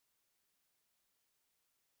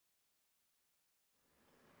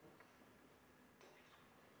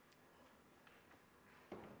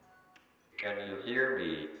Can you hear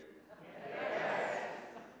me? Yes.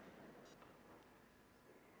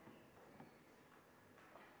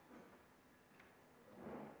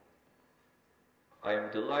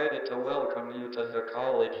 I'm delighted to welcome you to the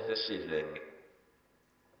college this evening.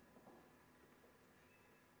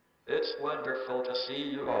 It's wonderful to see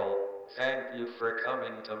you all. Thank you for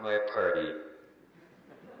coming to my party.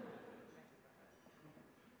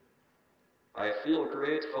 I feel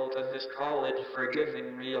grateful to this college for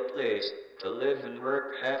giving me a place to live and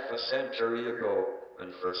work half a century ago,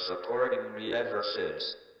 and for supporting me ever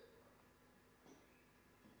since.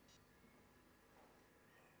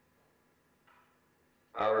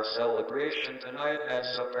 Our celebration tonight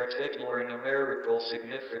has a particular numerical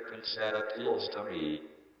significance that appeals to me.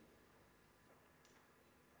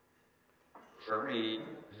 For me,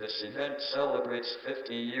 this event celebrates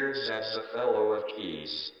 50 years as a Fellow of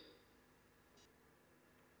Caius.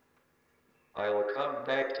 I'll come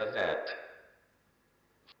back to that.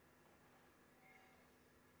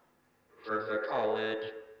 For the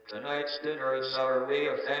college, tonight's dinner is our way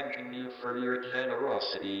of thanking you for your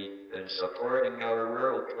generosity in supporting our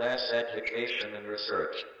world-class education and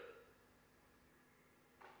research.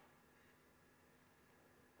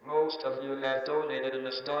 Most of you have donated an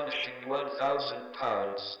astonishing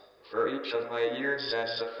 £1,000 for each of my years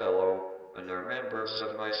as a fellow, and are members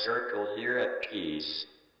of my circle here at Caius.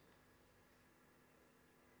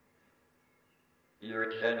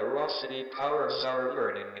 Your generosity powers our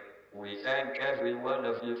learning. We thank every one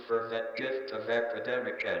of you for that gift of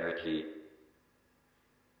academic energy.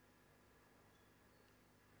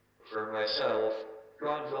 For myself,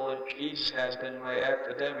 Gonville Caius has been my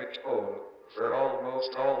academic home for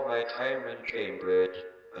almost all my time in Cambridge,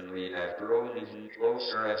 and we have grown even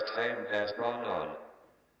closer as time has gone on.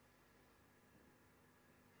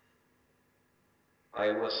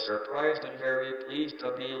 I was surprised and very pleased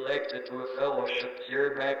to be elected to a fellowship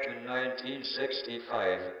here back in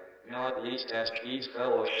 1965, not least as Caius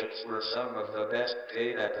fellowships were some of the best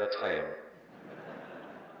paid at the time.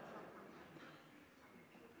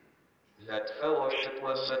 That fellowship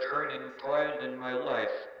was a turning point in my life,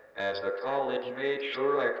 as the college made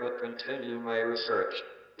sure I could continue my research,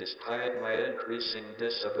 despite my increasing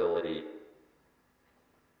disability.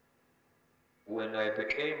 When I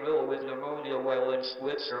became ill with pneumonia while in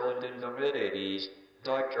Switzerland in the mid-80s,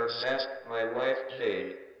 doctors asked my wife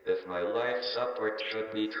Jane if my life support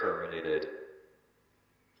should be terminated.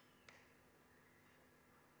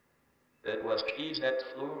 It was Caius that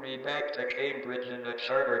flew me back to Cambridge in a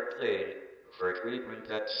chartered plane for treatment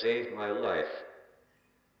that saved my life.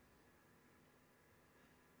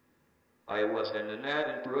 I was in an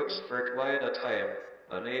Addenbrooke's for quite a time,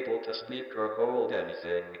 unable to speak or hold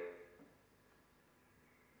anything.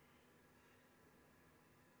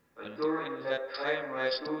 And during that time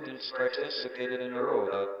my students participated in a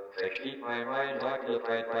rota to keep my mind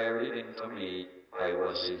occupied by reading to me. I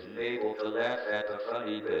was even able to laugh at the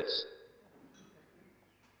funny bits.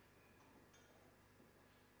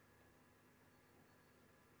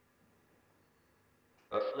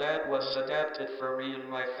 A flat was adapted for me and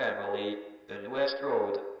my family in West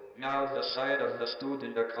Road, now the site of the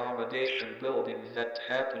student accommodation building that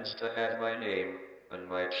happens to have my name, and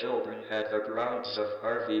my children had the grounds of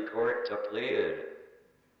Harvey Court to play in.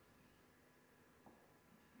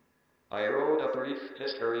 I wrote a brief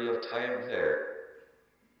history of time there.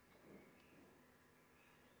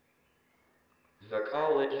 The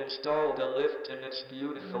college installed a lift in its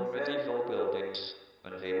beautiful medieval buildings,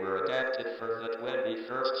 and they were adapted for the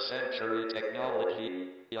 21st century technology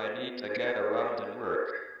I need to get around and work.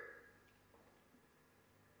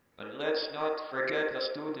 And let's not forget the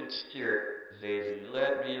students here. They've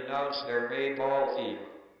let me announce their May Ball theme,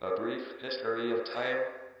 A Brief History of Time,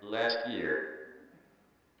 last year.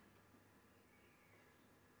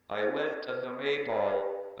 I went to the May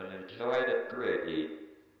Ball and enjoyed it greatly.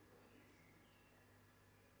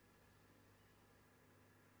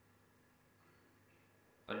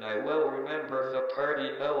 And I well remember the party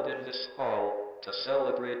held in this hall to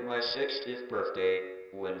celebrate my 60th birthday,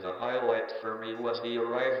 when the highlight for me was the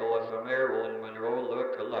arrival of a Marilyn Monroe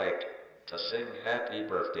look-alike to sing happy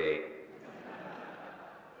birthday.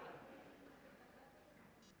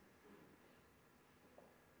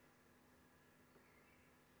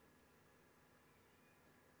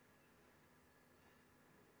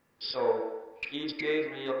 So, Caius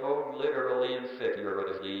gave me a home literally and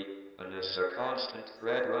figuratively, and is a constant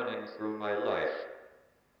thread running through my life.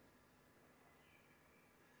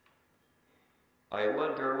 I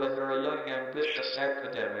wonder whether a young ambitious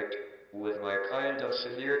academic, with my kind of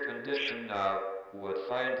severe condition now, would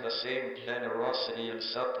find the same generosity and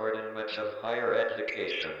support in much of higher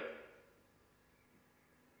education.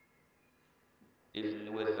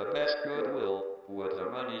 Even with the best goodwill, would the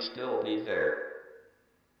money still be there?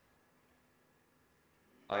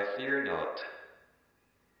 I fear not.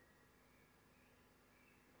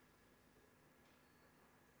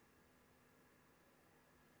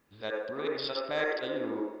 That brings us back to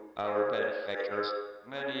you, our benefactors,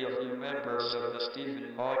 many of you members of the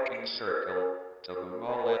Stephen Hawking Circle, to whom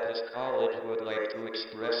all at this college would like to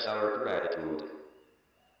express our gratitude.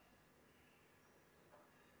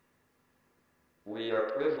 We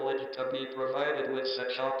are privileged to be provided with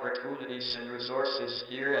such opportunities and resources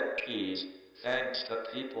here at Keys, thanks to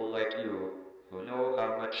people like you, who know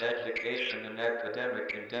how much education and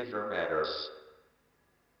academic endeavor matters.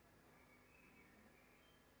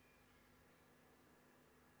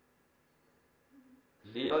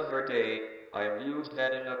 The other day, I mused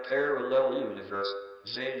that in a parallel universe,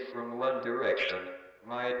 Zayn from One Direction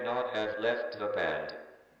might not have left the band.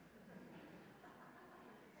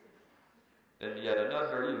 In yet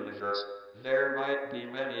another universe, there might be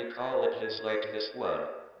many colleges like this one.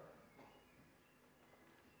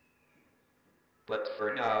 But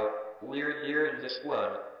for now, we're here in this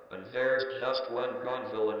one, and there's just one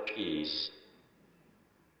Gonville Caius.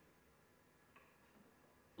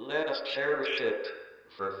 Let us cherish it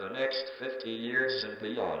for the next 50 years and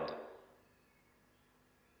beyond.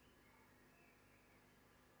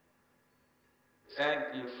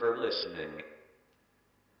 Thank you for listening.